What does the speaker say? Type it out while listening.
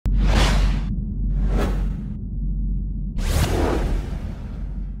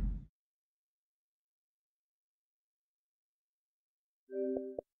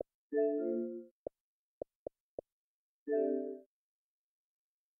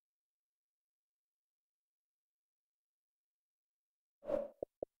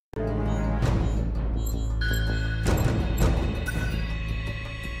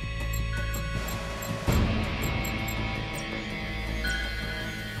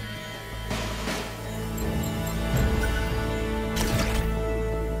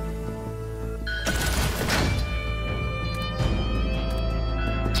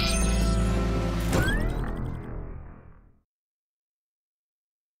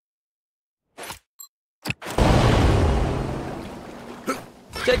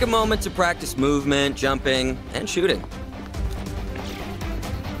Take a moment to practice movement, jumping, and shooting.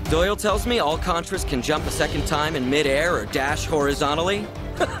 Doyle tells me all Contras can jump a second time in mid-air or dash horizontally.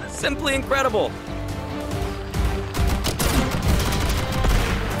 Simply incredible.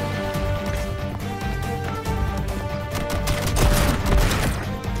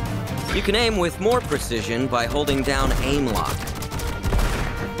 You can aim with more precision by holding down aim lock.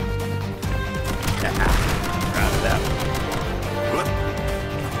 Proud of that one.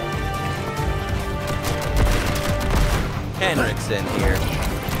 Henrik's in here.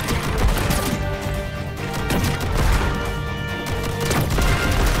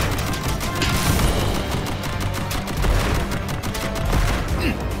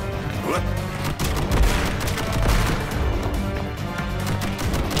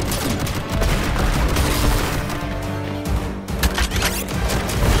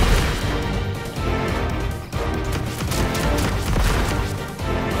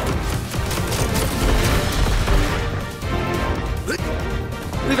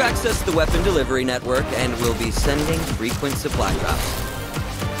 We've accessed the weapon delivery network and will be sending frequent supply drops.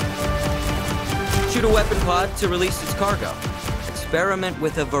 Shoot a weapon pod to release its cargo. Experiment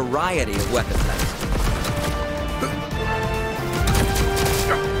with a variety of weapon types.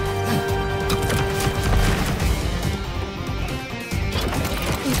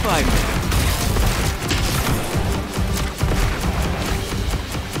 In 5 minutes.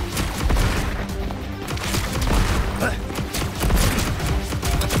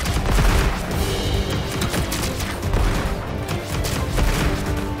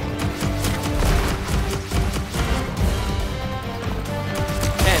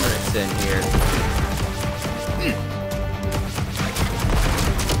 In here.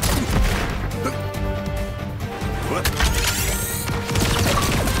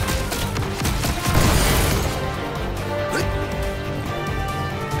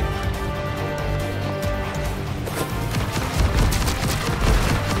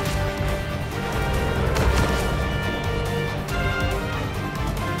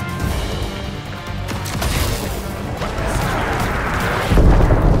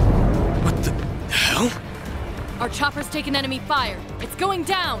 Our chopper's taken enemy fire. It's going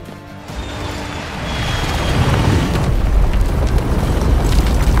down!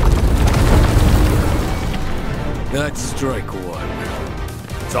 That's strike one.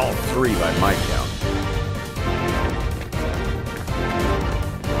 It's all 3 by my count.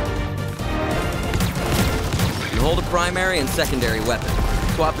 You hold a primary and secondary weapon.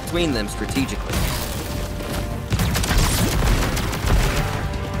 Swap between them strategically.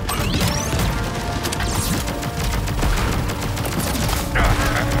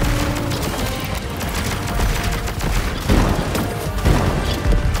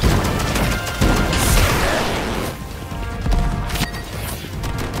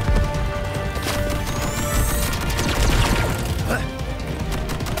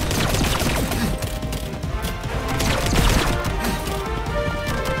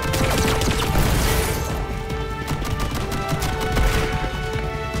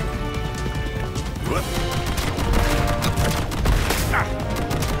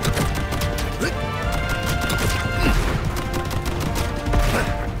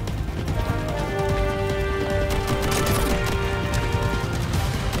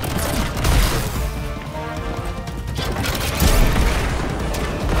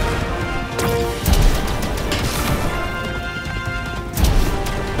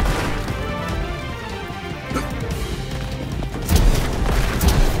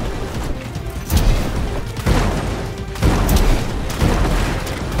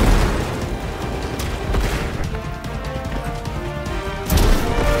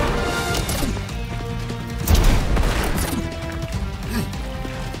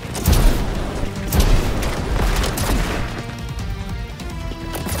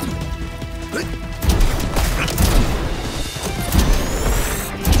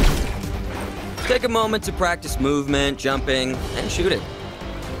 Take a moment to practice movement, jumping, and shooting.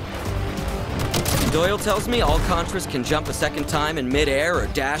 Doyle tells me all Contras can jump a second time in mid-air or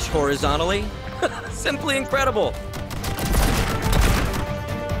dash horizontally. Simply incredible.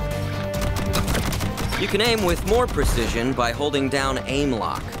 You can aim with more precision by holding down aim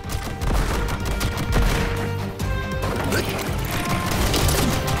lock.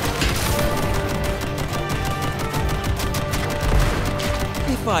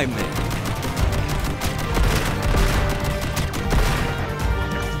 In 5 minutes.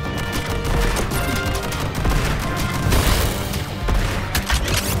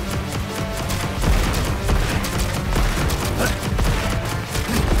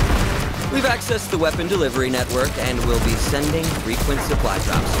 We've accessed the weapon delivery network and will be sending frequent supply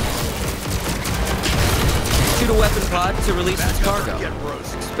drops. Shoot a weapon pod to release its cargo.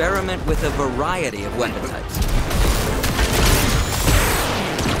 Experiment with a variety of weapon types.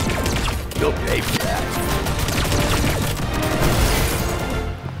 You'll pay for that.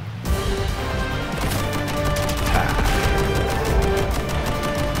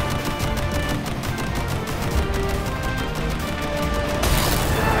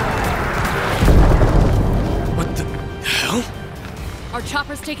 What the hell? Our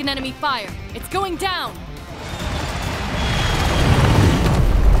chopper's taken enemy fire. It's going down!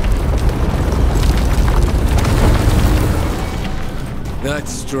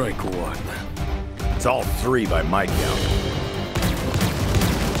 That's strike one. It's all three by my count.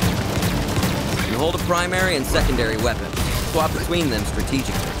 You hold a primary and secondary weapon. Swap between them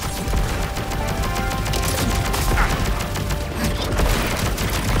strategically.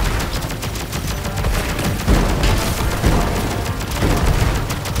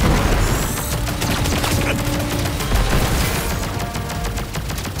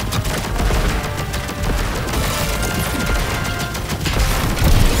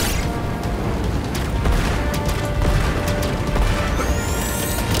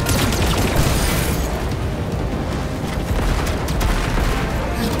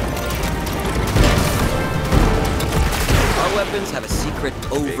 Weapons have a secret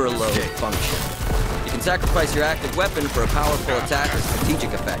overload function. You can sacrifice your active weapon for a powerful attack or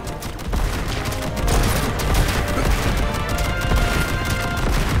strategic effect.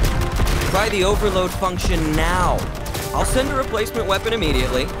 Try the overload function now. I'll send a replacement weapon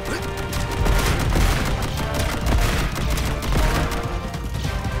immediately.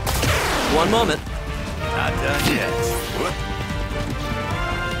 One moment. Not done yet. What?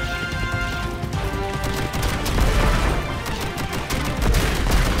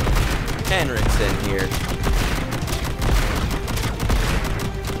 Henrik's in here.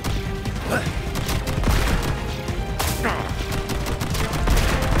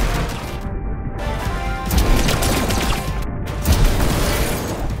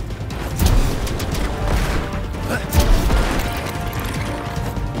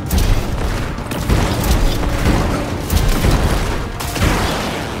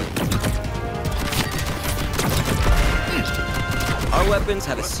 Our weapons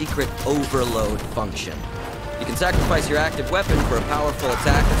have a secret overload function. You can sacrifice your active weapon for a powerful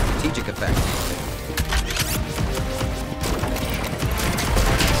attack or strategic effect.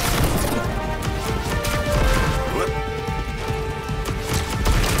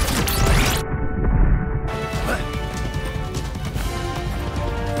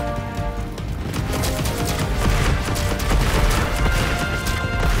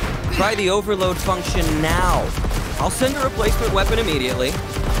 Try the overload function now. I'll send a replacement weapon immediately.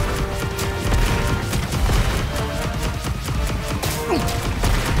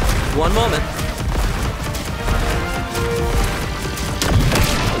 One moment.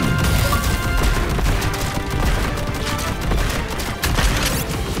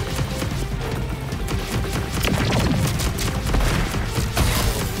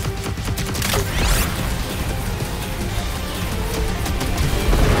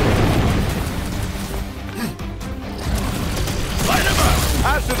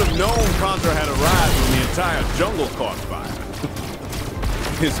 I should have known Contra had arrived when the entire jungle caught fire.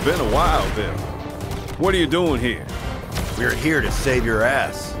 It's been a while, Bill. What are you doing here? We're here to save your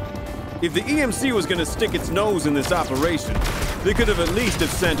ass. If the EMC was gonna stick its nose in this operation, they could have at least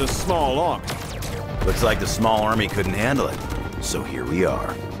have sent a small army. Looks like the small army couldn't handle it. So here we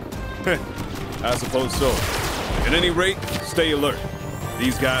are. I suppose so. At any rate, stay alert.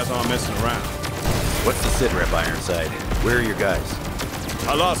 These guys aren't messing around. What's the sitrep, Ironside? Where are your guys?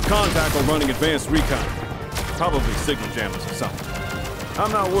 I lost contact while running advanced recon. Probably signal jammers or something.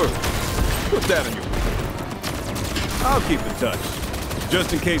 I'm not worried. Put that in your way. I'll keep in touch.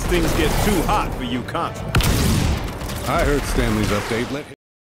 Just in case things get too hot for you, Contra. I heard Stanley's update. Let